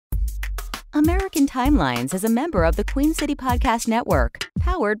American Timelines is a member of the Queen City Podcast Network,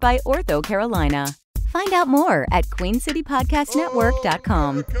 powered by Ortho Carolina. Find out more at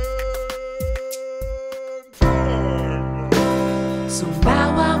queencitypodcastnetwork.com. So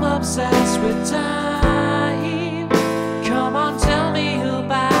now I'm obsessed with time. Come on, tell me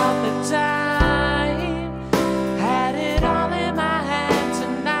about the time. Had it all in my hand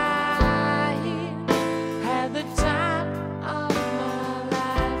tonight. Had the time of my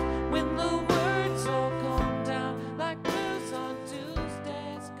life. When the words all come down like blues on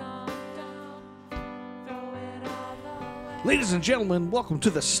Tuesdays come down. Throw it all away. Ladies and gentlemen, welcome to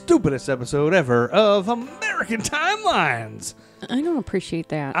the stupidest episode ever of American Timelines. I don't appreciate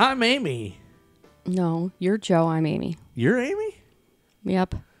that. I'm Amy. No, you're Joe. I'm Amy. You're Amy?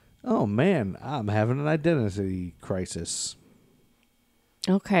 Yep. Oh, man, I'm having an identity crisis.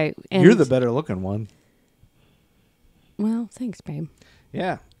 Okay. And You're the better looking one. Well, thanks, babe.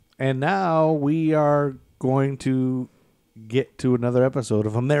 Yeah. And now we are going to get to another episode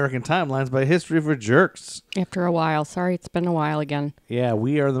of American Timelines by History for Jerks. After a while. Sorry, it's been a while again. Yeah,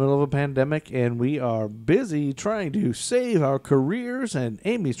 we are in the middle of a pandemic, and we are busy trying to save our careers, and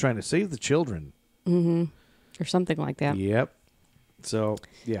Amy's trying to save the children. Mm-hmm. Or something like that. Yep. So,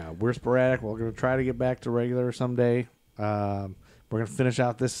 yeah, we're sporadic. We're going to try to get back to regular someday. We're going to finish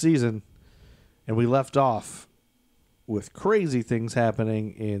out this season, and we left off with crazy things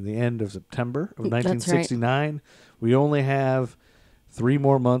happening in the end of September of 1969. Right. We only have 3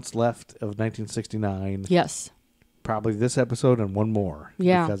 more months left of 1969. Yes. Probably this episode and one more.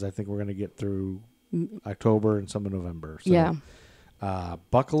 Yeah. Because I think we're going to get through October and some of November. So, yeah.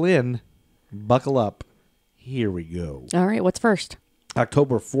 Buckle in. Buckle up. Here we go. All right. What's first?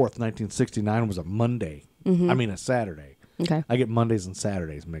 October 4th, 1969 was a Monday. Mm-hmm. I mean a Saturday. Okay. I get Mondays and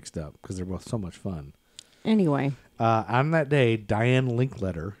Saturdays mixed up because they're both so much fun. Anyway. On that day, Diane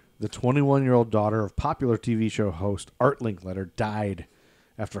Linkletter, the 21-year-old daughter of popular TV show host Art Linkletter, died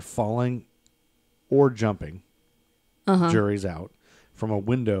after falling or jumping, jury's out, from a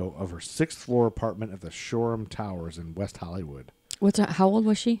window of her 6th-floor apartment at the Shoreham Towers in West Hollywood. How old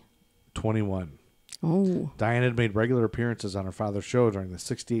was she? 21. Oh. Diane had made regular appearances on her father's show during the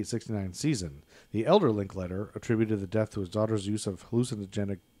 68-69 season. The elder Linkletter attributed the death to his daughter's use of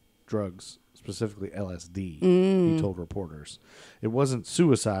hallucinogenic drugs, specifically LSD, he told reporters. It wasn't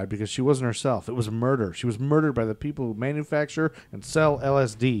suicide because she wasn't herself. It was murder. She was murdered by the people who manufacture and sell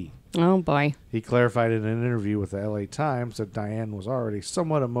LSD. Oh, boy. He clarified in an interview with the LA Times that Diane was already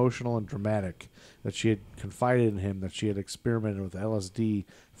somewhat emotional and dramatic, that she had confided in him that she had experimented with LSD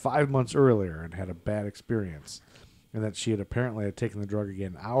 5 months earlier and had a bad experience, and that she had apparently taken the drug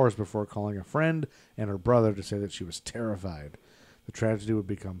again hours before calling a friend and her brother to say that she was terrified. The tragedy would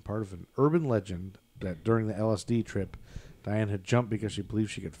become part of an urban legend that during the LSD trip, Diane had jumped because she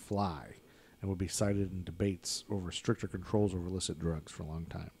believed she could fly, and would be cited in debates over stricter controls over illicit drugs for a long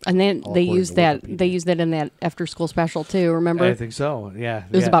time. And then All they according used to that. Wikipedia. They used that in that after-school special too. Remember? I think so. Yeah,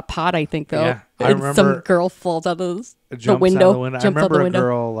 It was about pot, I think, though. Yeah, I And remember. some girl falls out of the Jumps window. Out of the window. I Jumps out remember the a window.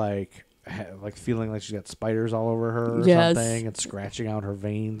 girl like feeling like she got spiders all over her or Yes. something, and scratching out her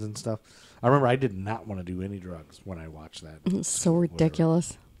veins and stuff. I remember I did not want to do any drugs when I watched that. It's so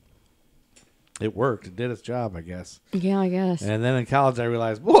ridiculous. It worked. It did its job, I guess. Yeah, I guess. And then in college, I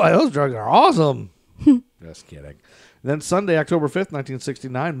realized, boy, those drugs are awesome. Just kidding. Then Sunday, October 5th,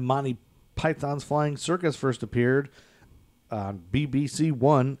 1969, Monty Python's Flying Circus first appeared on BBC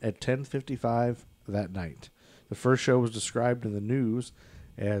One at 10:55 that night. The first show was described in the news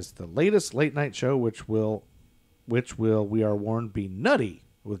as the latest late-night show, which will, we are warned, be nutty,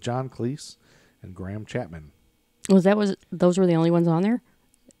 with John Cleese and Graham Chapman. Those were the only ones on there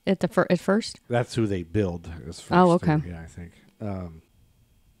at first? That's who they billed as first. Oh, okay. Yeah, I think.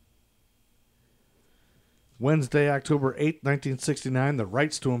 Wednesday, October 8, 1969, the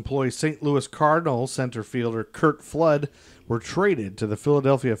rights to employ St. Louis Cardinals center fielder Curt Flood were traded to the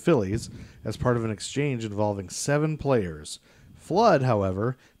Philadelphia Phillies as part of an exchange involving 7 players. Flood,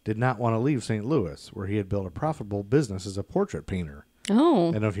 however, did not want to leave St. Louis, where he had built a profitable business as a portrait painter. Oh.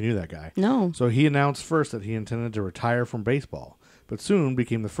 I don't know if you knew that guy. No. So he announced first that he intended to retire from baseball, but soon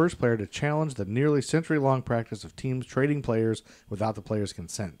became the first player to challenge the nearly century-long practice of teams trading players without the players'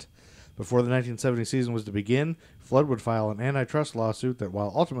 consent. Before the 1970 season was to begin, Flood would file an antitrust lawsuit that,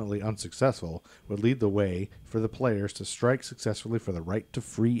 while ultimately unsuccessful, would lead the way for the players to strike successfully for the right to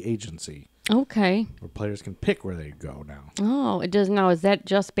free agency. Okay. Where players can pick where they go now. Oh, it does now. Is that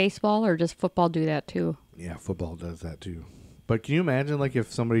just baseball or does football do that too? Yeah, football does that too. But can you imagine, like,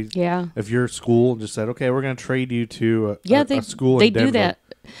 if somebody, Yeah. if your school just said, okay, we're going to trade you to a school they in Denver. do that.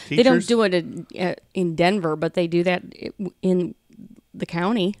 Teachers? They don't do it in Denver, but they do that in the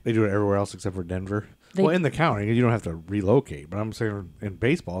county. They do it everywhere else except for Denver. They- Well, in the county, you don't have to relocate. But I'm saying in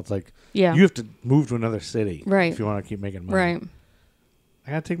baseball, it's like Yeah. you have to move to another city Right. if you want to keep making money. Right.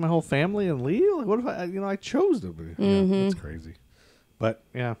 I got to take my whole family and leave? Like, what if I chose to be? Yeah, that's crazy. But,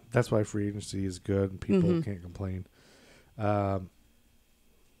 yeah, that's why free agency is good and people can't complain. And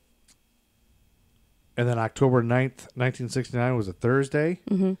then October 9th, 1969 was a Thursday.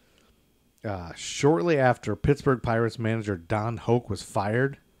 Shortly after Pittsburgh Pirates manager Don Hoke was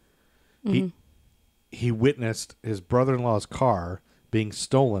fired, he witnessed his brother-in-law's car being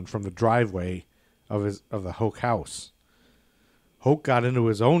stolen from the driveway of the Hoke house. Hoke got into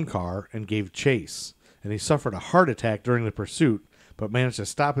his own car and gave chase, and he suffered a heart attack during the pursuit, but managed to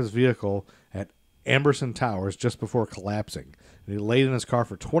stop his vehicle at Amberson Towers just before collapsing. And he laid in his car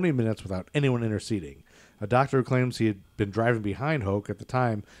for 20 minutes without anyone interceding. A doctor who claims he had been driving behind Hoke at the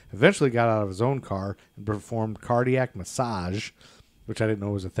time eventually got out of his own car and performed cardiac massage, which I didn't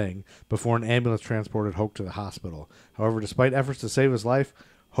know was a thing, before an ambulance transported Hoke to the hospital. However, despite efforts to save his life,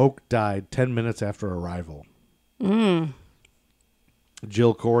 Hoke died 10 minutes after arrival.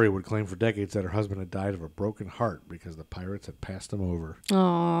 Jill Corey would claim for decades that her husband had died of a broken heart because the Pirates had passed him over.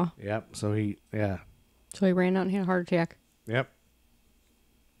 Aw. Yep, so he ran out and had a heart attack. Yep.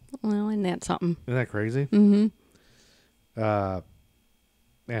 Well, isn't that something? Isn't that crazy? Yeah,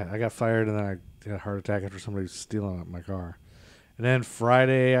 I got fired and then I had a heart attack after somebody was stealing my car. And then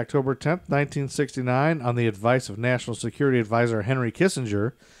Friday, October 10th, 1969, on the advice of National Security Advisor Henry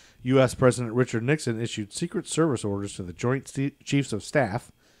Kissinger, U.S. President Richard Nixon issued Secret Service orders to the Joint Chiefs of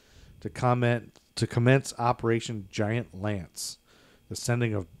Staff to commence Operation Giant Lance, the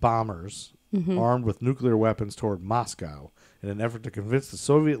sending of bombers armed with nuclear weapons toward Moscow in an effort to convince the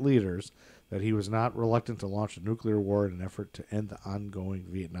Soviet leaders that he was not reluctant to launch a nuclear war in an effort to end the ongoing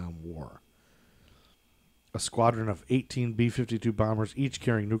Vietnam War. A squadron of 18 B-52 bombers, each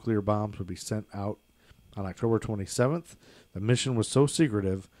carrying nuclear bombs, would be sent out on October 27th. The mission was so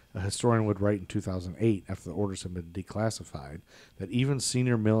secretive, a historian would write in 2008, after the orders had been declassified, that even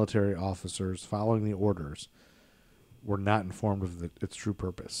senior military officers following the orders were not informed of its true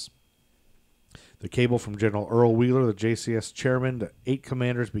purpose. The cable from General Earl Wheeler, the JCS chairman, to 8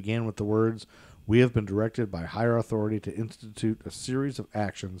 commanders began with the words, "We have been directed by higher authority to institute a series of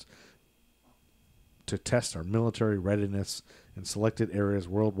actions to test our military readiness in selected areas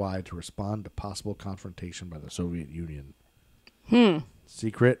worldwide to respond to possible confrontation by the Soviet Union."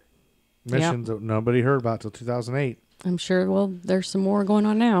 Secret missions that nobody heard about till 2008. I'm sure, well, there's some more going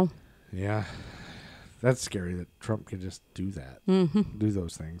on now. Yeah. That's scary that Trump can just do that. Do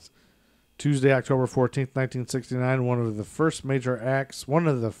those things. Tuesday, October 14th, 1969, one of the first major acts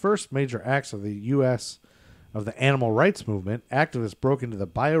of the U.S. of the animal rights movement, activists broke into the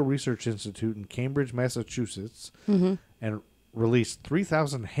Bioresearch Institute in Cambridge, Massachusetts, and released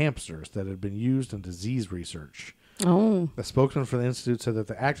 3,000 hamsters that had been used in disease research. Oh. The spokesman for the institute said that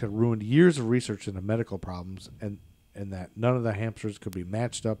the act had ruined years of research into medical problems and that none of the hamsters could be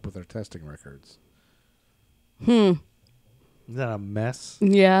matched up with their testing records. Isn't that a mess?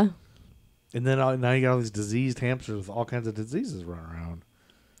 Yeah. And then now you got all these diseased hamsters with all kinds of diseases running around.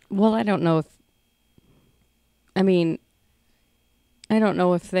 Well, I don't know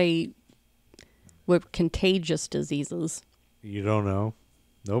if they were contagious diseases. You don't know.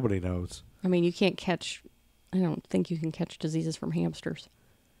 Nobody knows. I mean, I don't think you can catch diseases from hamsters.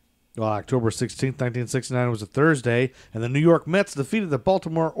 Well, October 16th, 1969 was a Thursday, and the New York Mets defeated the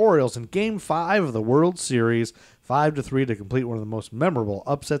Baltimore Orioles in Game 5 of the World Series, 5-3, to complete one of the most memorable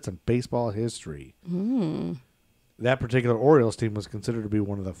upsets in baseball history. That particular Orioles team was considered to be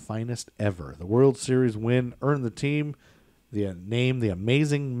one of the finest ever. The World Series win earned the team the name the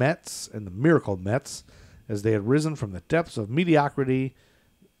Amazing Mets and the Miracle Mets, as they had risen from the depths of mediocrity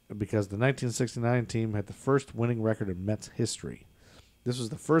because the 1969 team had the first winning record in Mets history. This was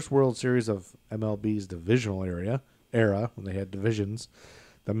the first World Series of MLB's divisional era when they had divisions.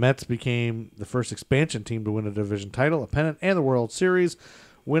 The Mets became the first expansion team to win a division title, a pennant, and the World Series,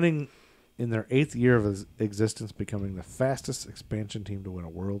 winning in their 8th year of existence, becoming the fastest expansion team to win a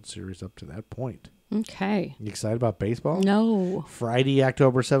World Series up to that point. Okay. You excited about baseball? No. Friday,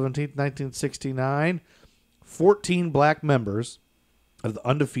 October 17th, 1969, 14 black members of the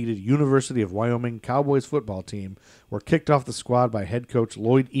undefeated University of Wyoming Cowboys football team were kicked off the squad by head coach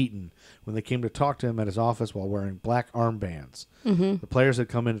Lloyd Eaton when they came to talk to him at his office while wearing black armbands. The players had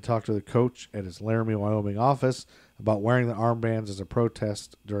come in to talk to the coach at his Laramie, Wyoming office about wearing the armbands as a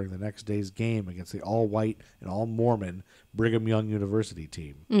protest during the next day's game against the all-white and all-Mormon Brigham Young University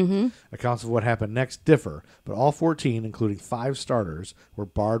team. Accounts of what happened next differ, but all 14, including 5 starters, were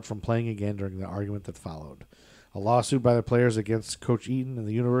barred from playing again during the argument that followed. A lawsuit by the players against Coach Eaton and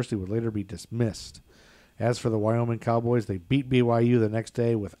the university would later be dismissed. As for the Wyoming Cowboys, they beat BYU the next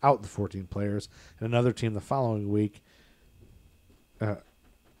day without the 14 players and another team the following week, and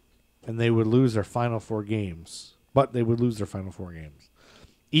they would lose their final 4 games. But they would lose their final 4 games.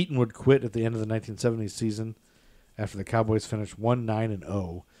 Eaton would quit at the end of the 1970s season after the Cowboys finished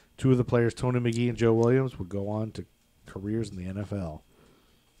 1-9-0. 2 of the players, Tony McGee and Joe Williams, would go on to careers in the NFL.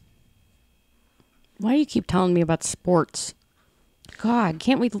 Why do you keep telling me about sports? God,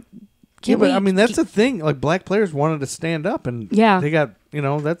 can't we? I mean, that's the thing. Like, black players wanted to stand up, and they got,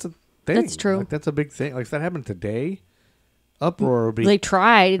 that's a thing. That's true. Like, that's a big thing. Like, if that happened today, uproar would be They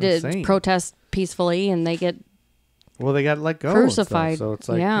tried insane. to protest peacefully, and they get they got let go. crucified. So it's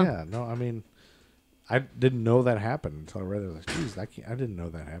like, I mean, I didn't know that happened until I read it. I was like, geez, I didn't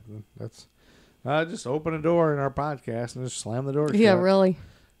know that happened. That's just open a door in our podcast and just slam the door shut. Yeah, really.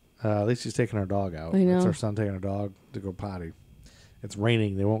 At least he's taking our dog out. I know. That's our son taking our dog to go potty. It's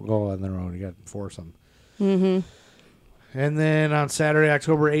raining. They won't go on their own. You got to force them. Mm-hmm. And then on Saturday,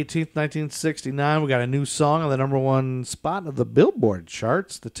 October 18th, 1969, we got a new song on the #1 spot of the Billboard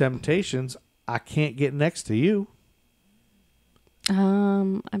charts, The Temptations, I Can't Get Next to You.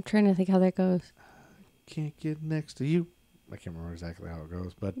 I'm trying to think how that goes. Can't get next to you. I can't remember exactly how it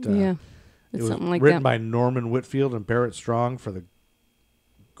goes, but Yeah, it it's was something like written that. by Norman Whitfield and Barrett Strong for the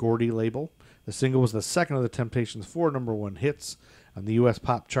Gordy label. The single was the second of the Temptations' 4 #1 hits on the U.S.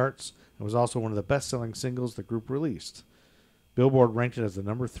 pop charts and was also one of the best-selling singles the group released. Billboard ranked it as the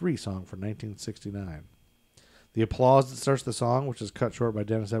 #3 song for 1969. The applause that starts the song, which is cut short by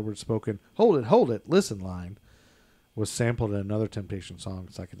Dennis Edwards' spoken hold it, listen" line, was sampled in another Temptation song,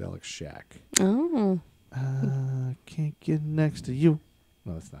 Psychedelic Shack. Oh. Can't get next to you.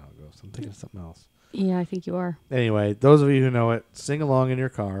 No, that's not how it goes. I'm thinking of something else. Yeah, I think you are. Anyway, those of you who know it, sing along in your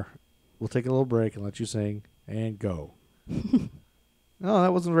car. We'll take a little break and let you sing and go. Oh,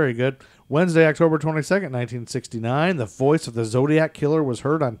 that wasn't very good. Wednesday, October 22nd, 1969, the voice of the Zodiac Killer was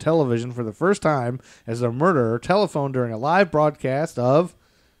heard on television for the first time as a murderer telephoned during a live broadcast of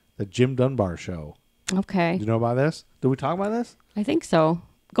The Jim Dunbar Show. Okay. Do you know about this? Did we talk about this? I think so.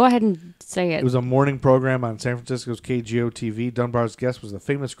 Go ahead and say it. It was a morning program on San Francisco's KGO TV. Dunbar's guest was the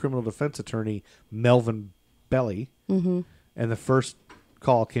famous criminal defense attorney Melvin Belly. Mm-hmm. And the first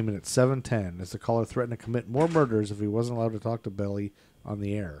call came in at 7:10 as the caller threatened to commit more murders if he wasn't allowed to talk to Belly on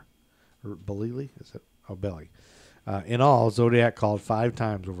the air. Or Belly? Is it? Oh, Belly. In all, Zodiac called 5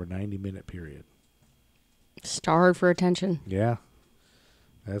 times over a 90-minute period. Starved for attention. Yeah.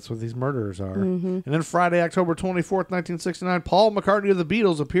 That's what these murderers are. Mm-hmm. And then Friday, October 24th, 1969, Paul McCartney of the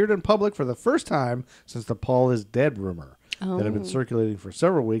Beatles appeared in public for the first time since the Paul is dead rumor that had been circulating for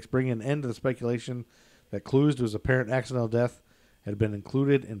several weeks, bringing an end to the speculation that clues to his apparent accidental death had been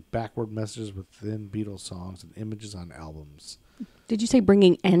included in backward messages within Beatles songs and images on albums. Did you say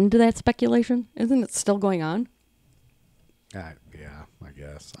bringing end to that speculation? Isn't it still going on? Yeah, I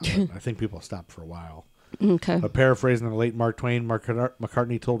guess. I think people stopped for a while. Okay. But paraphrasing the late Mark Twain,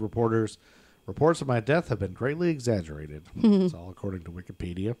 McCartney told reporters, "Reports of my death have been greatly exaggerated." It's all according to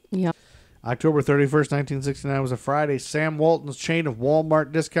Wikipedia. Yep. October 31st, 1969 was a Friday. Sam Walton's chain of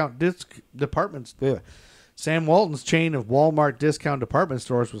Walmart department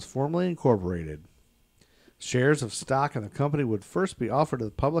stores was formally incorporated. Shares of stock in the company would first be offered to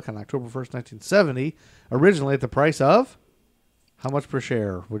the public on October 1st, 1970, originally at the price of... How much per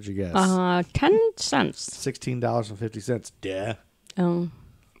share would you guess? 10 cents. $16.50. Duh.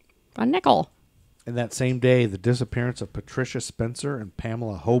 A nickel. And that same day, the disappearance of Patricia Spencer and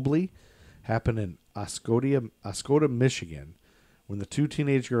Pamela Hobley happened in Oscoda, Michigan, when the 2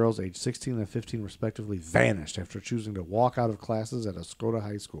 teenage girls, aged 16 and 15 respectively, vanished after choosing to walk out of classes at Oscoda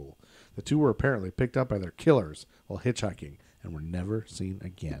High School. The 2 were apparently picked up by their killers while hitchhiking and were never seen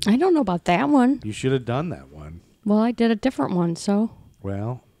again. I don't know about that one. You should have done that one. Well, I did a different one, so.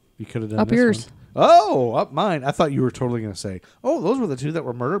 Well, you could have done up this yours. one. Oh, up mine. I thought you were totally going to say, oh, those were the 2 that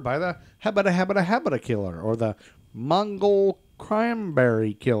were murdered by the Habada killer or the Mongol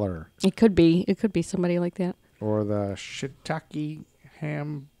cranberry killer. It could be. It could be somebody like that. Or the shiitake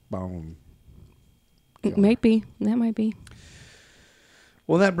ham bone killer. It might be. That might be.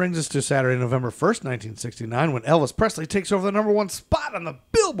 Well, that brings us to Saturday, November 1st, 1969, when Elvis Presley takes over the #1 spot on the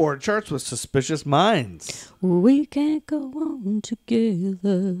Billboard charts with Suspicious Minds. We can't go on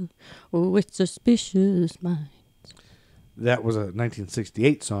together with suspicious minds. That was a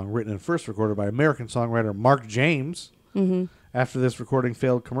 1968 song written and first recorded by American songwriter Mark James. Mm-hmm. After this recording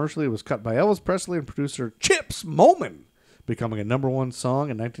failed commercially, it was cut by Elvis Presley and producer Chips Moman, becoming a #1 song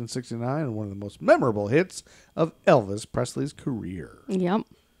in 1969 and one of the most memorable hits of Elvis Presley's career. Yep.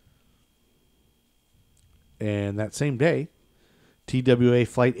 And that same day, TWA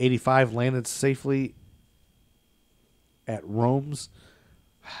Flight 85 landed safely at Rome's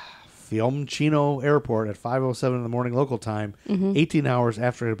Fiumicino Airport at 5:07 in the morning local time, 18 hours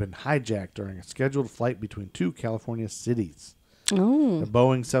after it had been hijacked during a scheduled flight between two California cities. Oh. The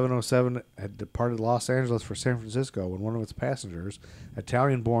Boeing 707 had departed Los Angeles for San Francisco when one of its passengers,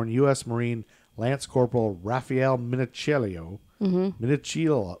 Italian-born U.S. Marine Lance Corporal Raphael Minichiello, The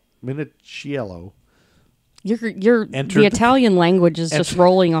Italian language is just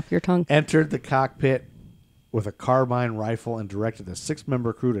rolling off your tongue. entered the cockpit with a carbine rifle and directed the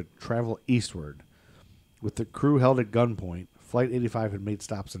 6-member crew to travel eastward. With the crew held at gunpoint, Flight 85 had made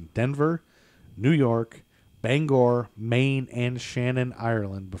stops in Denver, New York, Bangor, Maine, and Shannon,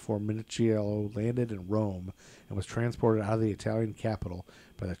 Ireland before Minichiello landed in Rome and was transported out of the Italian capital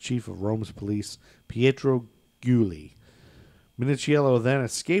by the chief of Rome's police, Pietro Giuli. Minichiello then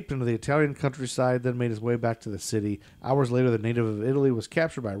escaped into the Italian countryside, then made his way back to the city. Hours later, the native of Italy was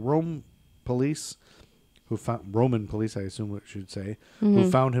captured by Roman police, I assume it should say, who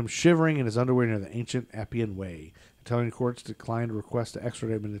found him shivering in his underwear near the ancient Appian Way. Italian courts declined a request to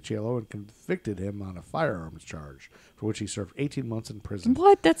extradite Minichiello and convicted him on a firearms charge, for which he served 18 months in prison.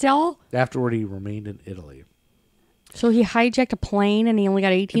 What? That's all? Afterward, he remained in Italy. So he hijacked a plane and he only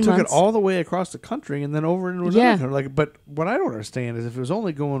got 18 months? Took it all the way across the country and then over into another country. But what I don't understand is if it was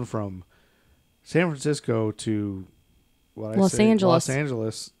only going from San Francisco to Los Angeles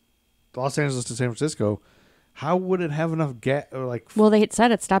to San Francisco, how would it have enough gas? Well, they had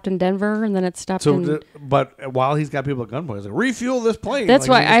said it stopped in Denver and then it stopped in... But while he's got people at gunpoint, he's like, refuel this plane. That's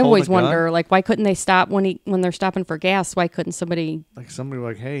why I always wonder, why couldn't they stop when they're stopping for gas? Why couldn't somebody...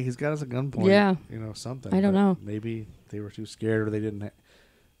 Somebody hey, he's got us at gunpoint. Yeah. Something. I don't know. Maybe they were too scared or they didn't...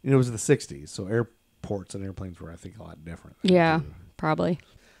 it was the 60s, so airports and airplanes were, I think, a lot different. Yeah, probably.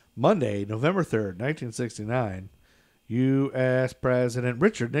 Monday, November 3rd, 1969... U.S. President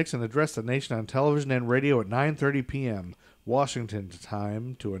Richard Nixon addressed the nation on television and radio at 9:30 p.m. Washington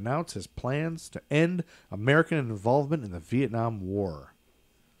time to announce his plans to end American involvement in the Vietnam War.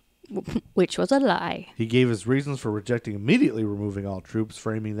 Which was a lie. He gave his reasons for rejecting immediately removing all troops,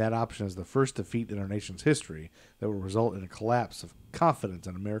 framing that option as the first defeat in our nation's history that would result in a collapse of confidence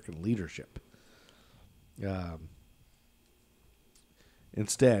in American leadership.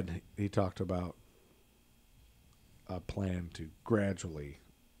 Instead, he talked about a plan to gradually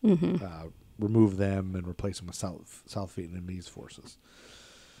remove them and replace them with South Vietnamese forces.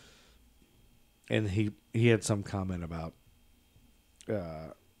 And he had some comment about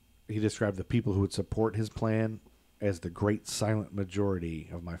he described the people who would support his plan as the great silent majority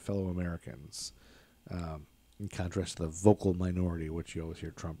of my fellow Americans, in contrast to the vocal minority, which you always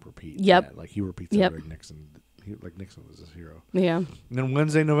hear Trump repeat. Yep. Like he repeats that like Nixon. Nixon was his hero. Yeah. And then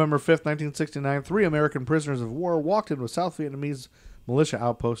Wednesday, November 5th, 1969, 3 American prisoners of war walked into a South Vietnamese militia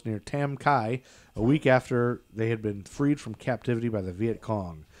outpost near Tam Khai a week after they had been freed from captivity by the Viet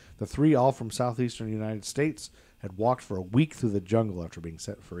Cong. The 3, all from southeastern United States, had walked for a week through the jungle after being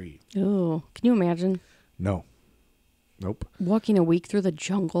set free. Oh, can you imagine? No. Nope. Walking a week through the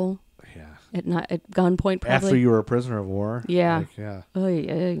jungle? Yeah. At gunpoint, probably? After you were a prisoner of war? Yeah. Yeah.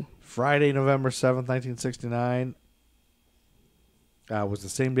 Oy. Friday, November 7th, 1969, was the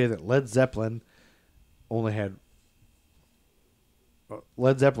same day that Led Zeppelin had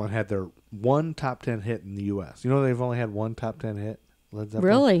their one top 10 hit in the U.S. You know they've only had one top 10 hit, Led Zeppelin?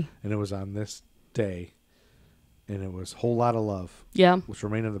 Really? And it was on this day, and it was Whole Lotta Love. Yeah. Which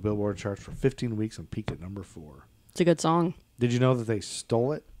remained on the Billboard charts for 15 weeks and peaked at number 4. It's a good song. Did you know that they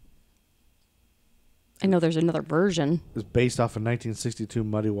stole it? I know there's another version. It was based off a 1962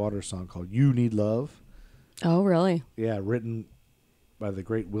 Muddy Waters song called You Need Love. Oh, really? Yeah, written by the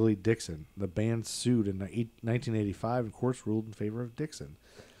great Willie Dixon. The band sued in 1985 and courts ruled in favor of Dixon.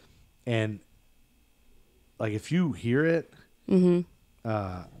 And, if you hear it,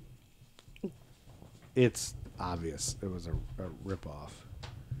 it's obvious it was a ripoff.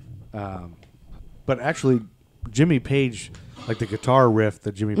 But actually, Jimmy Page, the guitar riff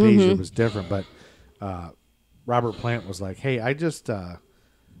that Jimmy Page did was different, but Robert Plant was like, hey,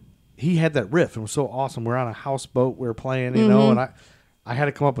 he had that riff. It was so awesome. We're on a houseboat. We were playing, you know, and I had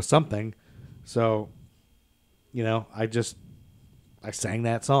to come up with something. So, I sang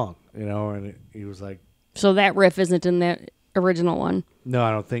that song, and he was like. So that riff isn't in that original one? No, I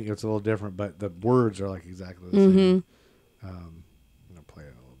don't think it's a little different, but the words are exactly the same. I'm going to play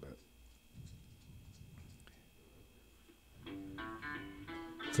it a little bit.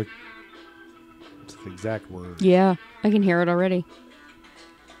 It's the exact words. Yeah, I can hear it already.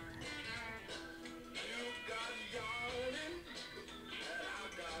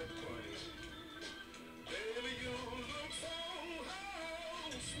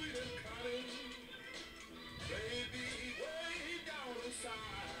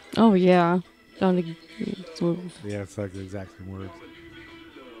 Oh, yeah. Yeah, it's like the exact same words.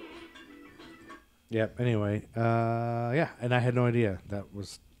 Yep. Anyway, yeah, and I had no idea that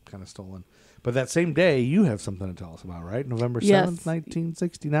was kind of stolen. But that same day, you have something to tell us about, right? November 7th,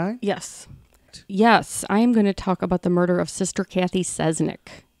 1969? Yes. Yes, I am going to talk about the murder of Sister Cathy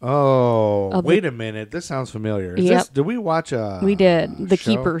Cesnick. Oh, wait a minute. This sounds familiar. Did we watch a We did. The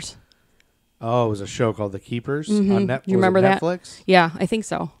show? Keepers. Oh, it was a show called The Keepers on Netflix. You remember that? Netflix? Yeah, I think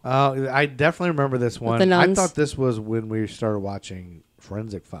so. I definitely remember this one. the nuns. I thought this was when we started watching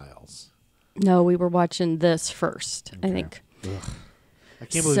Forensic Files. No, we were watching this first, I think. Ugh. I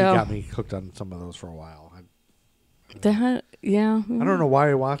can't believe you got me hooked on some of those for a while. Yeah. I don't know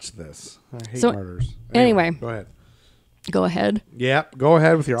why I watched this. I hate murders. Anyway. Go ahead. Go ahead. Yep, go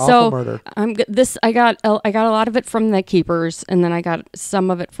ahead with your awful murder. I got a lot of it from The Keepers, and then I got a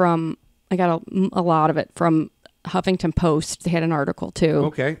lot of it from Huffington Post. They had an article too.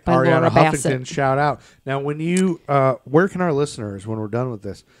 Okay, by Ariana Laura Huffington, Bassett. shout out. Now, when you, where can our listeners, when we're done with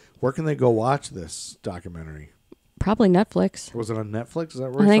this, where can they go watch this documentary? Probably Netflix. Was it on Netflix? Is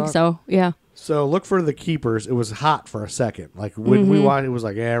that where I think so. Yeah. So look for The Keepers. It was hot for a second. Like when we watched, it was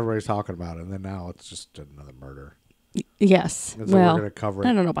like, yeah, everybody's talking about it, and then now it's just another murder. Yes. And so we're going to cover it.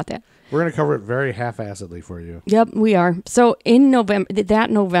 I don't know about that. We're going to cover it very half-assedly for you. Yep, we are. So in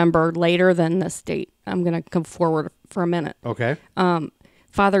November, later than this date, I'm going to come forward for a minute. Okay.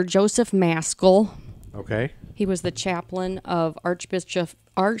 Father Joseph Maskell. Okay. He was the chaplain of Archbishop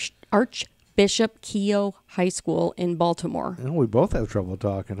Keogh High School in Baltimore. Oh, we both have trouble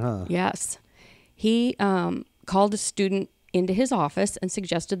talking, huh? Yes. He called a student into his office and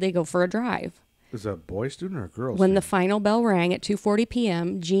suggested they go for a drive. Is it a boy student or a girl When student? the final bell rang at 2:40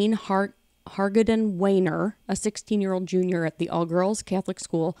 p.m., Jean Hargaden Weiner, a 16-year-old junior at the all-girls Catholic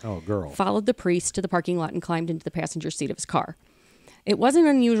school, followed the priest to the parking lot and climbed into the passenger seat of his car. It wasn't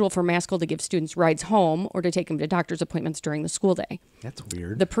unusual for Maskell to give students rides home or to take them to doctor's appointments during the school day. That's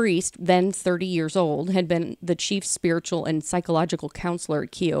weird. The priest, then 30 years old, had been the chief spiritual and psychological counselor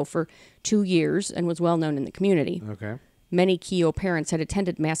at Keogh for 2 years and was well known in the community. Okay. Many Keogh parents had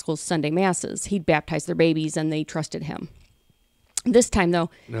attended Maskell's Sunday masses. He'd baptized their babies, and they trusted him. This time, though,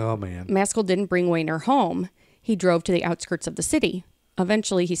 Maskell didn't bring Weiner home. He drove to the outskirts of the city.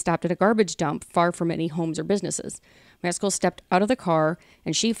 Eventually, he stopped at a garbage dump far from any homes or businesses. Maskell stepped out of the car,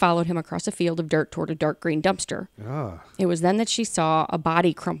 and she followed him across a field of dirt toward a dark green dumpster. It was then that she saw a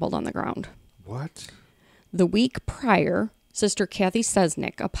body crumpled on the ground. What? The week prior, Sister Cathy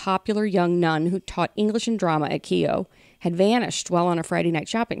Cesnick, a popular young nun who taught English and drama at Keogh, had vanished while on a Friday night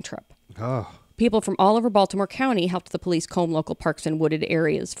shopping trip. People from all over Baltimore County helped the police comb local parks and wooded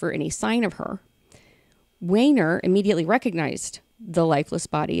areas for any sign of her. Weiner immediately recognized the lifeless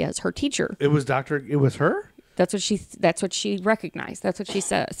body as her teacher. It was her? That's what she recognized. That's what she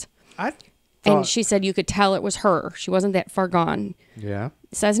says. And And she said you could tell it was her. She wasn't that far gone. Yeah.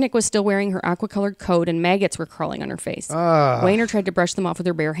 Cesnick was still wearing her aqua-colored coat, and maggots were crawling on her face. Weiner tried to brush them off with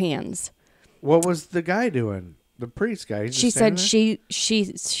her bare hands. What was the guy doing? The priest guy? She said she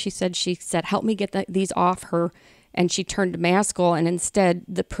said, help me get these off her. And she turned to Maskell, and instead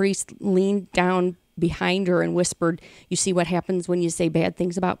the priest leaned down behind her and whispered, "You see what happens when you say bad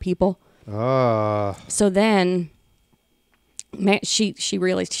things about people?" So then she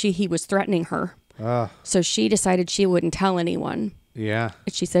realized he was threatening her. So she decided she wouldn't tell anyone. Yeah.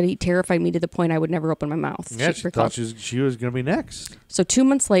 She said, he terrified me to the point I would never open my mouth. Yeah, she thought she was going to be next. So 2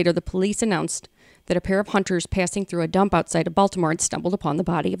 months later, the police announced that a pair of hunters passing through a dump outside of Baltimore had stumbled upon the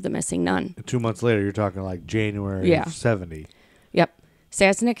body of the missing nun. 2 months later, you're talking like January of 70. Yep.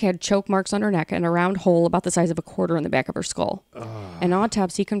 Cesnick had choke marks on her neck and a round hole about the size of a quarter in the back of her skull. An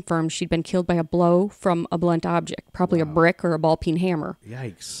autopsy confirmed she'd been killed by a blow from a blunt object, probably a brick or a ball-peen hammer.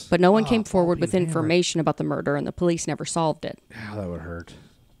 Yikes. But no one came forward with information about the murder, and the police never solved it. Yeah, that would hurt.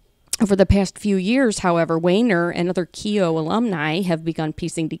 Over the past few years, however, Weiner and other Keogh alumni have begun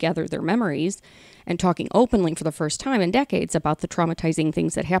piecing together their memories and talking openly for the first time in decades about the traumatizing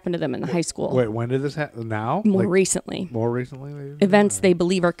things that happened to them in the high school. Wait, when did this happen? Now? More recently. More recently? Events they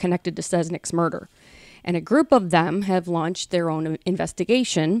believe are connected to Cesnick's murder. And a group of them have launched their own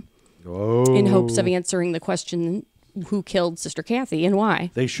investigation in hopes of answering the question, who killed Sister Cathy and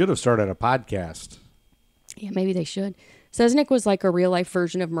why? They should have started a podcast. Yeah, maybe they should. Cesnick was like a real-life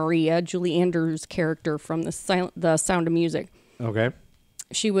version of Maria, Julie Andrews' character from the Sound of Music. Okay.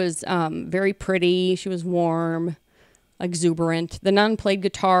 She was very pretty. She was warm, exuberant. The nun played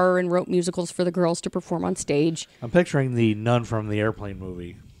guitar and wrote musicals for the girls to perform on stage. I'm picturing the nun from the Airplane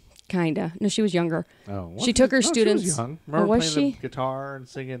movie. Kinda. No, she was younger. Oh, she took her students. She was young. Remember was playing she? the guitar and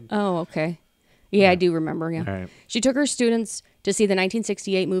singing? Oh, okay. Yeah, I do remember. Yeah. All right. She took her students to see the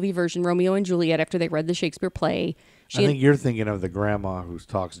 1968 movie version Romeo and Juliet after they read the Shakespeare play. I think you're thinking of the grandma who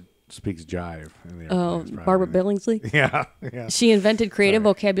speaks jive. Barbara Billingsley? Yeah, yeah. She invented creative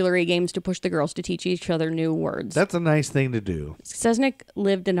vocabulary games to push the girls to teach each other new words. That's a nice thing to do. Cesnick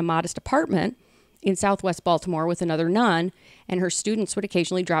lived in a modest apartment in southwest Baltimore with another nun, and her students would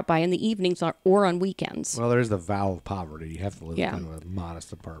occasionally drop by in the evenings or on weekends. Well, there's the vow of poverty. You have to live Yeah. in kind of a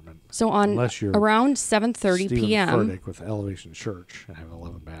modest apartment. So on Unless you're around 7:30 Stephen p.m. Furtick with Elevation Church and have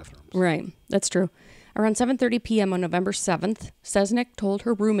 11 bathrooms. Right, that's true. Around 7:30 p.m. on November 7th, Cesnick told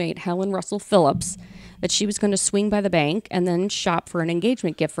her roommate, Helen Russell Phillips, that she was going to swing by the bank and then shop for an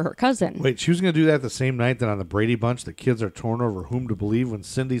engagement gift for her cousin. Wait, she was going to do that the same night that on the Brady Bunch, the kids are torn over whom to believe when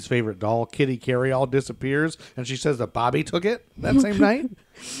Cindy's favorite doll, Kitty Carryall, disappears, and she says that Bobby took it that same night?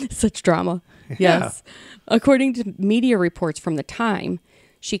 Such drama. Yeah. Yes. According to media reports from the time,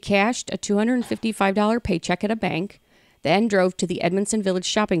 she cashed a $255 paycheck at a bank, then drove to the Edmondson Village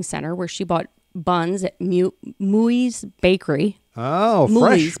Shopping Center where she bought buns at Mooey's Bakery. Oh,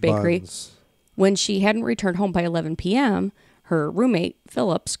 Mooey's fresh Bakery. buns. When she hadn't returned home by 11 p.m., her roommate,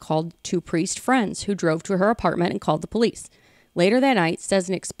 Phillips, called two priest friends who drove to her apartment and called the police. Later that night,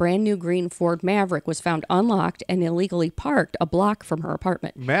 Cesnick's brand new green Ford Maverick was found unlocked and illegally parked a block from her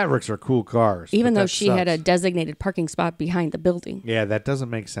apartment. Mavericks are cool cars. Even but though that she had a sucks. designated parking spot behind the building. Yeah, that doesn't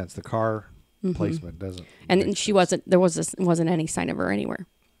make sense. The car placement doesn't. And make she sense. wasn't any sign of her anywhere.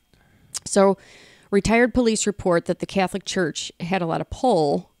 So retired police report that the Catholic Church had a lot of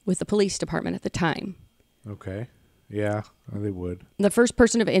pull with the police department at the time. Okay. Yeah, they would. The first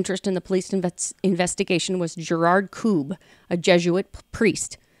person of interest in the police investigation was Gerard Koob, a Jesuit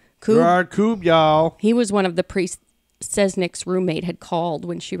priest. Gerard Koob, y'all. He was one of the priests Cesnick's roommate had called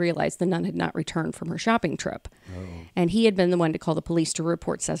when she realized the nun had not returned from her shopping trip. And he had been the one to call the police to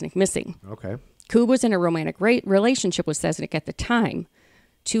report Cesnick missing. Okay. Koob was in a romantic relationship with Cesnick at the time.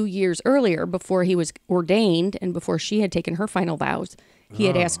 2 years earlier, before he was ordained and before she had taken her final vows, he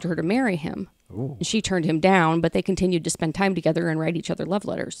had asked her to marry him. Ooh. She turned him down, but they continued to spend time together and write each other love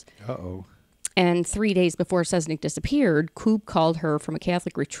letters. Uh-oh. And 3 days before Cesnick disappeared, Koob called her from a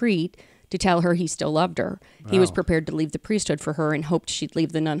Catholic retreat to tell her he still loved her. He was prepared to leave the priesthood for her and hoped she'd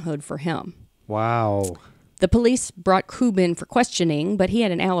leave the nunhood for him. Wow. The police brought Koob in for questioning, but he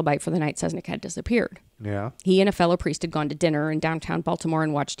had an alibi for the night Cesnick had disappeared. Yeah. He and a fellow priest had gone to dinner in downtown Baltimore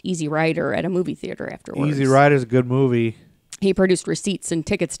and watched Easy Rider at a movie theater afterwards. Easy Rider's a good movie. He produced receipts and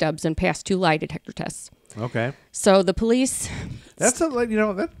ticket stubs and passed 2 lie detector tests. Okay. So the police... That's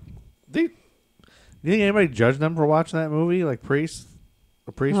you think anybody judged them for watching that movie? Like priests?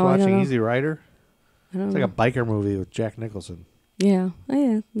 A priest Oh, I don't watching know. Easy Rider? I don't It's know. like a biker movie with Jack Nicholson. Yeah.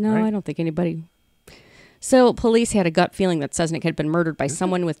 No, Right? I don't think anybody... So police had a gut feeling that Cesnick had been murdered by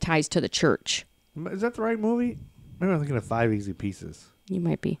someone with ties to the church. Is that the right movie? Maybe I'm thinking of 5 Easy Pieces. You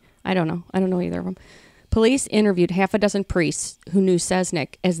might be. I don't know. I don't know either of them. Police interviewed half a dozen priests who knew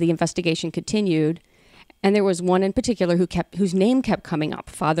Cesnick as the investigation continued, and there was one in particular whose name kept coming up,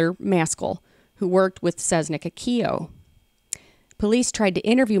 Father Maskell, who worked with Cesnick at Keogh. Police tried to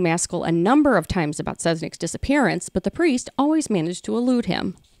interview Maskell a number of times about Cesnick's disappearance, but the priest always managed to elude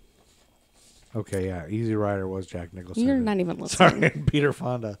him. Okay, yeah. Easy Rider was Jack Nicholson. You're not even listening. Sorry, Peter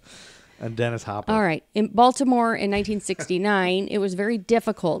Fonda and Dennis Hopper. All right. In Baltimore in 1969, it was very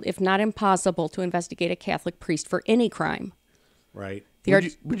difficult, if not impossible, to investigate a Catholic priest for any crime. Right.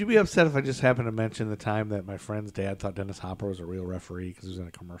 The Would you be upset if I just happened to mention the time that my friend's dad thought Dennis Hopper was a real referee because he was in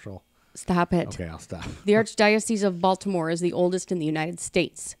a commercial? Stop it. Okay, I'll stop. The Archdiocese of Baltimore is the oldest in the United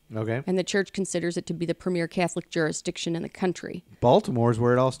States, Okay. and the church considers it to be the premier Catholic jurisdiction in the country. Baltimore's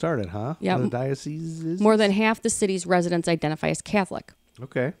where it all started, huh? Yep. The diocese is? More than half the city's residents identify as Catholic.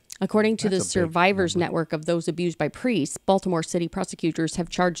 Okay. According to the That's a big Survivors number. Network of those abused by priests, Baltimore city prosecutors have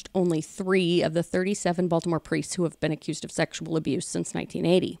charged only 3 of the 37 Baltimore priests who have been accused of sexual abuse since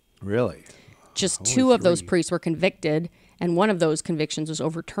 1980. Really? Just Only 2 of those 3. priests were convicted, and one of those convictions was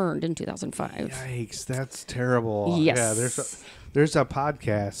overturned in 2005. Yikes, that's terrible. Yes. Yeah, there's a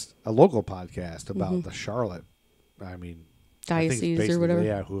podcast, a local podcast about the Charlotte, I think it's Diocese or basically, whatever.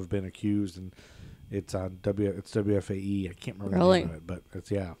 Yeah, who have been accused, and it's on it's WFAE. I can't remember Really? the name of it, but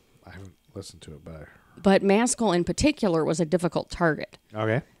it's I haven't listened to it, but But Maskell in particular was a difficult target.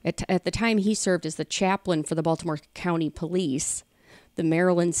 okay. At the time, he served as the chaplain for the Baltimore County Police, the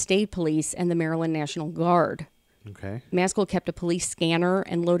Maryland State Police, and the Maryland National Guard. Okay. Maskell kept a police scanner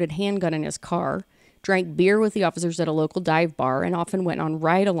and loaded handgun in his car, drank beer with the officers at a local dive bar, and often went on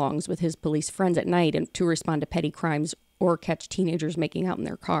ride-alongs with his police friends at night to respond to petty crimes or catch teenagers making out in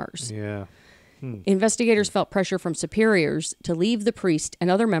their cars. Yeah. Investigators felt pressure from superiors to leave the priest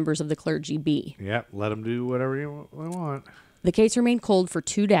and other members of the clergy be. Yep, let them do whatever they want. The case remained cold for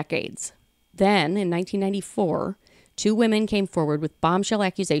 2 decades. Then, in 1994, 2 women came forward with bombshell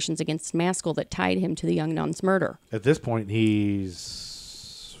accusations against Maskell that tied him to the young nun's murder. At this point,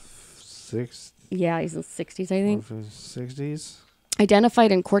 he's 6. Yeah, he's in his 60s, I think. 60s.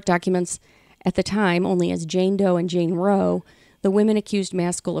 Identified in court documents at the time only as Jane Doe and Jane Roe, the women accused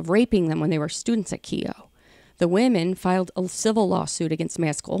Maskell of raping them when they were students at Keogh. The women filed a civil lawsuit against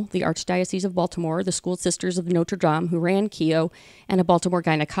Maskell, the Archdiocese of Baltimore, the School Sisters of Notre Dame who ran Keogh, and a Baltimore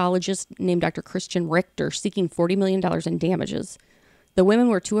gynecologist named Dr. Christian Richter, seeking $40 million in damages. The women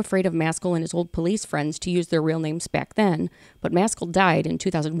were too afraid of Maskell and his old police friends to use their real names back then, but Maskell died in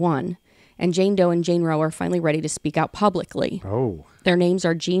 2001, and Jane Doe and Jane Roe are finally ready to speak out publicly. Oh. Their names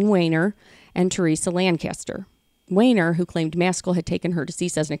are Jean Weiner and Teresa Lancaster. Weiner, who claimed Maskell had taken her to see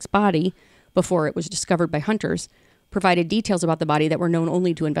Cesnick's body before it was discovered by hunters, provided details about the body that were known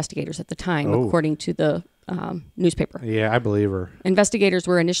only to investigators at the time, according to the newspaper. Yeah, I believe her. Investigators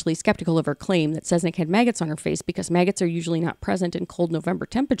were initially skeptical of her claim that Cesnick had maggots on her face because maggots are usually not present in cold November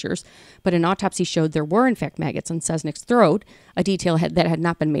temperatures, but an autopsy showed there were in fact maggots on Cesnick's throat, a detail that had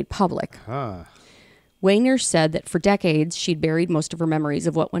not been made public. Huh. Weiner said that for decades she'd buried most of her memories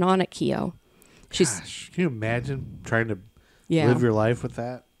of what went on at Keogh. Gosh, can you imagine trying to live your life with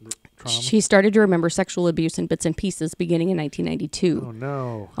that trauma? She started to remember sexual abuse in bits and pieces beginning in 1992. Oh,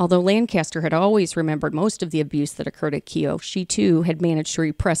 no. Although Lancaster had always remembered most of the abuse that occurred at Keogh, she too had managed to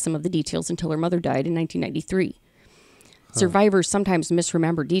repress some of the details until her mother died in 1993. Survivors sometimes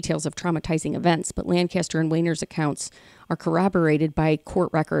misremember details of traumatizing events, but Lancaster and Weiner's accounts are corroborated by court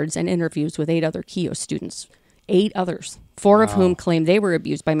records and interviews with 8 other Keogh students. 8 others, 4 of whom claim they were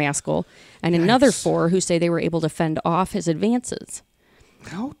abused by Maskell, and another 4 who say they were able to fend off his advances.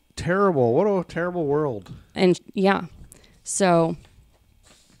 How terrible. What a terrible world. And yeah, so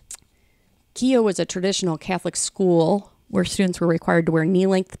Keogh was a traditional Catholic school where students were required to wear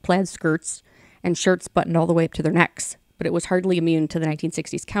knee-length plaid skirts and shirts buttoned all the way up to their necks, but it was hardly immune to the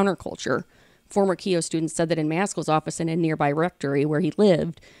 1960s counterculture. Former Keogh students said that in Maskell's office in a nearby rectory where he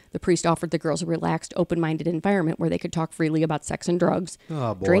lived, the priest offered the girls a relaxed, open-minded environment where they could talk freely about sex and drugs,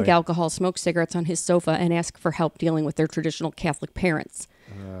 drink alcohol, smoke cigarettes on his sofa, and ask for help dealing with their traditional Catholic parents.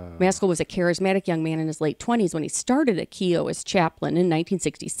 Maskell was a charismatic young man in his late 20s when he started at Keogh as chaplain in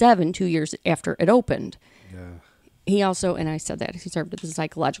 1967, 2 years after it opened. He also, and I said that, he served as a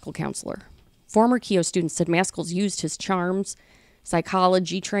psychological counselor. Former Keogh students said Maskell's used his charms,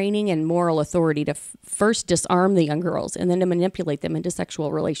 psychology training, and moral authority to first disarm the young girls and then to manipulate them into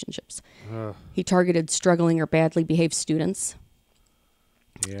sexual relationships. He targeted struggling or badly behaved students.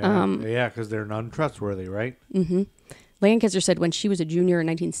 Yeah, because they're untrustworthy, right? Mm-hmm. Lancaster said when she was a junior in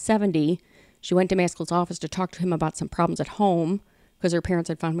 1970, she went to Maskell's office to talk to him about some problems at home because her parents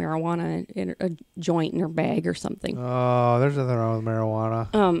had found marijuana in a joint in her bag or something. Oh, there's nothing wrong with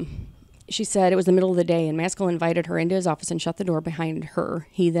marijuana. She said it was the middle of the day, and Maskell invited her into his office and shut the door behind her.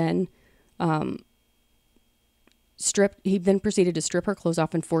 He then proceeded to strip her clothes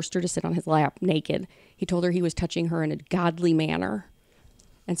off and forced her to sit on his lap naked. He told her he was touching her in a godly manner.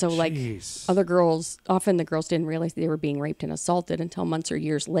 And so, Jeez. Other girls, often the girls didn't realize they were being raped and assaulted until months or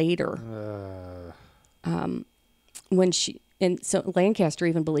years later. So Lancaster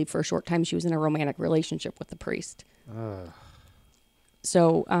even believed for a short time she was in a romantic relationship with the priest.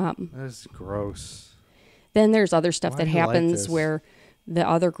 So that's gross. Then there's other stuff that happens where the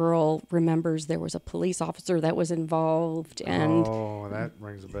other girl remembers there was a police officer that was involved, and that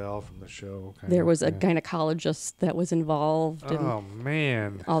rings a bell from the show. There was a gynecologist that was involved. And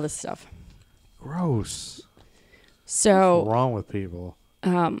man, all this stuff. Gross. So what's wrong with people?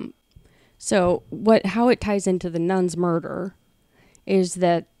 So how it ties into the nun's murder is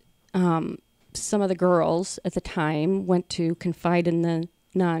that some of the girls at the time went to confide in the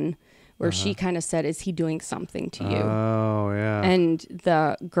nun, where she kind of said, "Is he doing something to you?" Oh, yeah. And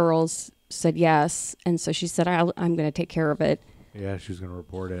the girls said yes, and so she said, "I'm going to take care of it." Yeah, she was going to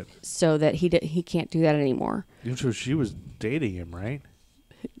report it so that he can't do that anymore. So she was dating him, right?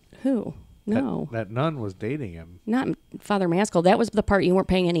 Who? No, that nun was dating him. Not Father Maskell. That was the part you weren't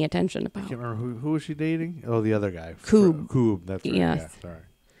paying any attention about. I can't remember who was she dating. Oh, the other guy, Coob. That's right. Yes. Yeah, sorry.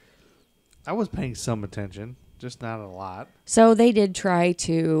 I was paying some attention, just not a lot. So they did try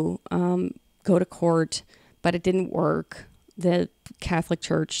to go to court, but it didn't work. The Catholic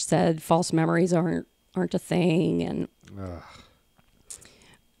Church said false memories aren't a thing,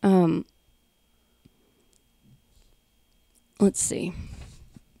 and let's see.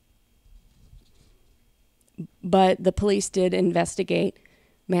 But the police did investigate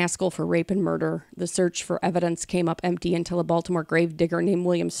Maskell for rape and murder. The search for evidence came up empty until a Baltimore gravedigger named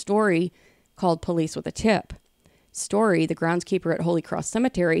William Story called police with a tip. Story, the groundskeeper at Holy Cross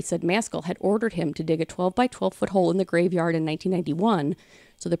Cemetery, said Maskell had ordered him to dig a 12 by 12 foot hole in the graveyard in 1991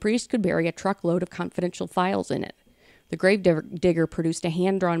 so the priest could bury a truckload of confidential files in it. The gravedigger produced a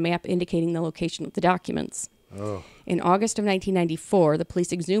hand-drawn map indicating the location of the documents. Oh. In August of 1994, the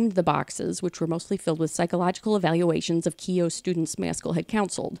police exhumed the boxes, which were mostly filled with psychological evaluations of Keough students Maskell had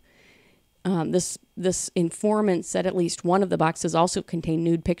counseled. This informant said at least one of the boxes also contained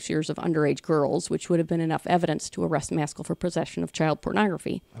nude pictures of underage girls, which would have been enough evidence to arrest Maskell for possession of child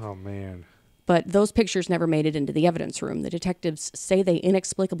pornography. Oh, man. But those pictures never made it into the evidence room. The detectives say they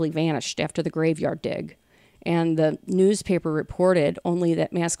inexplicably vanished after the graveyard dig. And the newspaper reported only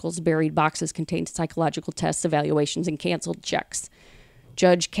that Maskell's buried boxes contained psychological tests, evaluations, and canceled checks.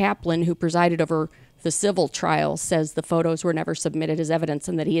 Judge Kaplan, who presided over the civil trial, says the photos were never submitted as evidence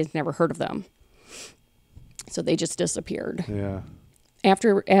and that he has never heard of them. So they just disappeared. Yeah.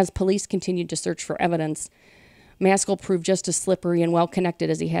 As police continued to search for evidence, Maskell proved just as slippery and well-connected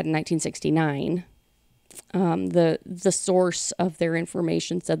as he had in 1969. The source of their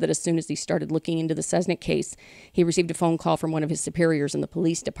information said that as soon as he started looking into the Cesnick case, he received a phone call from one of his superiors in the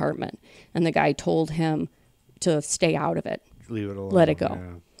police department, and the guy told him to stay out of it. Leave it alone. Let it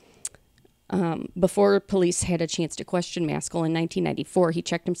go. Yeah. Before police had a chance to question Maskell in 1994, he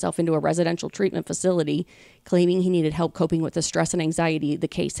checked himself into a residential treatment facility, claiming he needed help coping with the stress and anxiety the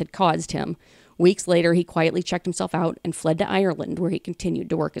case had caused him. Weeks later, he quietly checked himself out and fled to Ireland, where he continued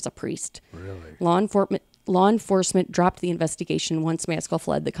to work as a priest. Really? Law enforcement dropped the investigation once Maskell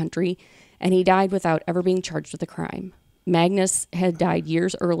fled the country, and he died without ever being charged with a crime. Magnus had died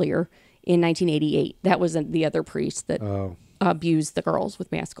years earlier in 1988. That was the other priest that abused the girls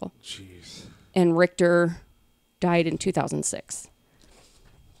with Maskell. Jeez. And Richter died in 2006.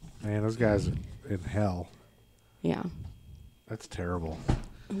 Man, those guys are in hell. Yeah. That's terrible.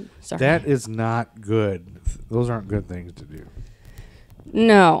 Sorry. That is not good. Those aren't good things to do.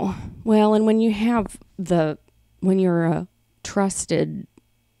 No. Well, and when you're a trusted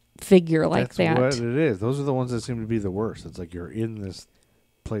figure like that. That's what it is. Those are the ones that seem to be the worst. It's like you're in this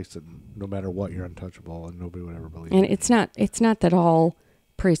place that no matter what, you're untouchable and nobody would ever believe And it. it's not that all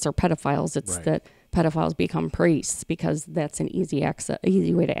priests are pedophiles. It's Right. that pedophiles become priests because that's an easy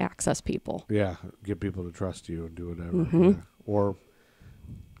way to access people. Yeah, get people to trust you and do whatever. Mm-hmm. Yeah. Or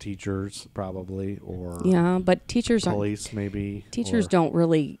teachers, probably, or Yeah, but teachers police, maybe. Teachers or, don't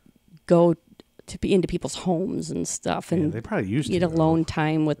really go into people's homes and stuff, and Yeah, they probably used get to. alone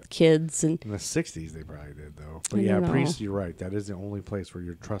time with kids. And in the 60s, they probably did, though. But I yeah, don't know. priests, you're right. That is the only place where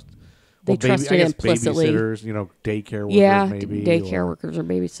you're trusted. They trusted implicitly. Babysitters, daycare workers, yeah, maybe. daycare workers or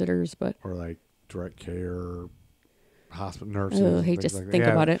babysitters, but Or like direct care, hospital nurses. I and hate things to like that. think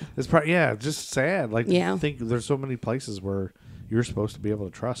Yeah, about it. It's just sad. Like, Yeah. think there's so many places where you're supposed to be able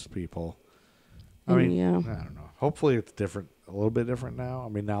to trust people. I Mm, mean, yeah. I don't know. Hopefully it's different, a little bit different now. I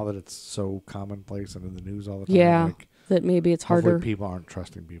mean, now that it's so commonplace and in the news all the time. Yeah, Like, that maybe it's hopefully harder. people aren't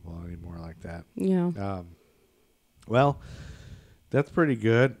trusting people anymore like that. Yeah. Well, that's pretty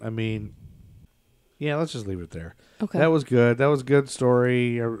good. I mean, yeah, let's just leave it there. Okay. That was good. That was a good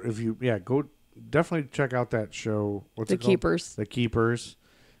story. If you, go definitely check out that show. What's The it called? Keepers. The Keepers.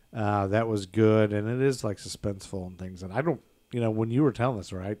 That was good, and it is like suspenseful and things. And I don't, when you were telling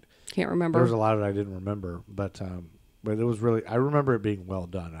us, right? Can't remember. There was a lot of it I didn't remember, but it was really. I remember it being well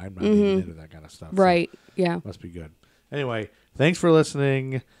done. I'm not even into that kind of stuff. Right. So Yeah. must be good. Anyway, thanks for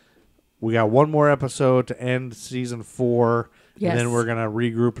listening. We got one more episode to end season 4. Yes. And then we're going to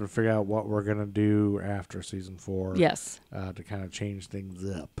regroup and figure out what we're going to do after season 4. Yes. To kind of change things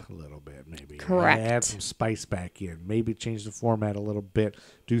up a little bit, maybe. Correct. Add some spice back in. Maybe change the format a little bit.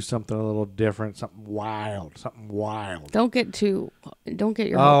 Do something a little different. Something wild. Don't get your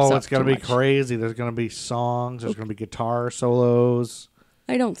hopes up it's going to too be much. crazy. There's going to be songs. There's going to be guitar solos.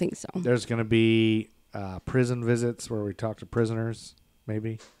 I don't think so. There's going to be prison visits where we talk to prisoners,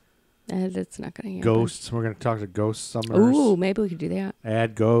 maybe. That's not going to happen. Ghosts. We're going to talk to ghost summoners. Ooh, maybe we could do that.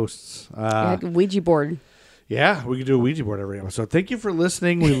 Add ghosts. Add Ouija board. Yeah, we could do a Ouija board every episode. Thank you for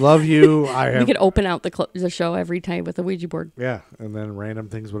listening. We love you. We could open out the show every time with a Ouija board. Yeah, and then random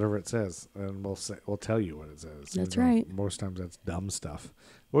things, whatever it says, and we'll tell you what it says. That's right. Most times that's dumb stuff.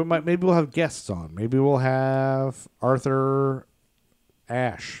 Maybe we'll have guests on. Maybe we'll have Arthur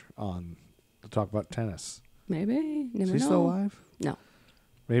Ashe on to talk about tennis. Maybe. Never Is know. he still alive? No.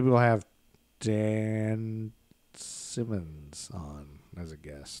 Maybe we'll have Dan Simmons on as a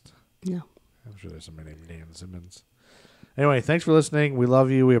guest. No. I'm sure there's somebody named Dan Simmons. Anyway, thanks for listening. We love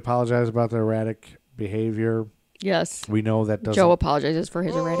you. We apologize about the erratic behavior. Yes. We know that doesn't... Joe apologizes for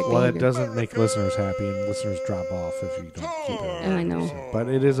his erratic behavior. Well, that doesn't make listeners happy, and listeners drop off if you don't keep it. I know. But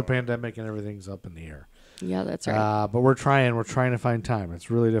it is a pandemic, and everything's up in the air. Yeah, that's right. But we're trying to find time. It's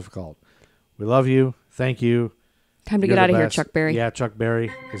really difficult. We love you. Thank you. Time to get out of here, Chuck Berry. Yeah, Chuck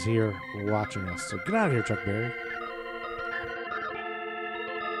Berry is here watching us. So get out of here, Chuck Berry.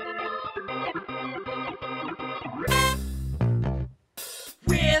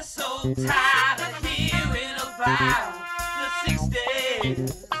 We're so tired of hearing about the 6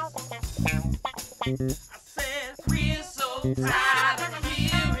 days. I said we're so tired of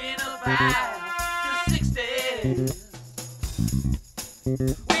hearing about the 6 days.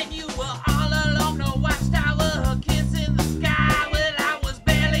 When you were all along the watchtower, kissing the sky, well, I was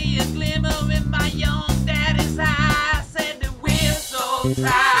barely a glimmer in my young daddy's eye. I said that we're so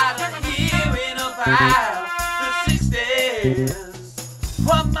tired of hearing about the 6 days.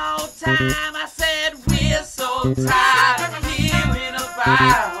 One more time, I said we're so tired of hearing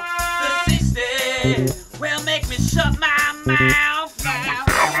about the 6 days. Well, make me shut my mouth now.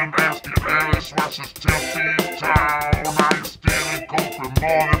 And asking Alice what's his tempting town. Now you're stealing coffee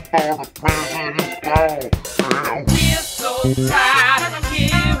morning for the president's ball. Well, we're so tired of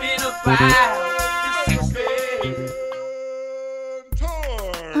hearing about the 6 days.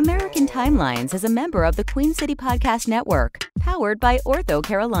 American Timelines is a member of the Queen City Podcast Network, powered by Ortho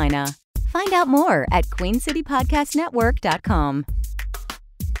Carolina. Find out more at queencitypodcastnetwork.com.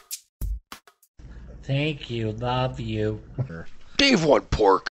 Thank you. Love you. Dave want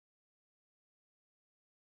pork.